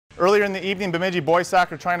Earlier in the evening, Bemidji boys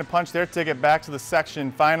soccer trying to punch their ticket back to the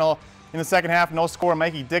section final. In the second half, no score.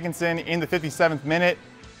 Mikey Dickinson in the 57th minute.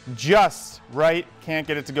 Just right. Can't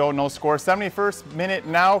get it to go. No score. 71st minute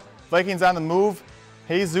now. Vikings on the move.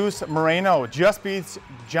 Jesus Moreno just beats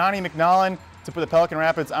Johnny McNallen to put the Pelican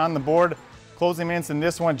Rapids on the board. Closing minutes in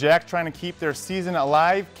this one, Jack trying to keep their season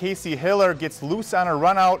alive. Casey Hiller gets loose on a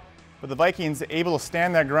run out, but the Vikings able to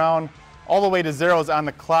stand their ground all the way to zeros on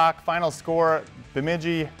the clock. Final score,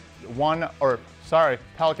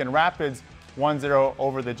 Pelican Rapids 1-0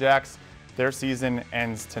 over the Jacks. Their season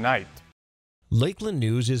ends tonight. Lakeland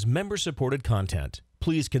News is member-supported content.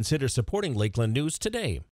 Please consider supporting Lakeland News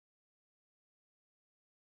today.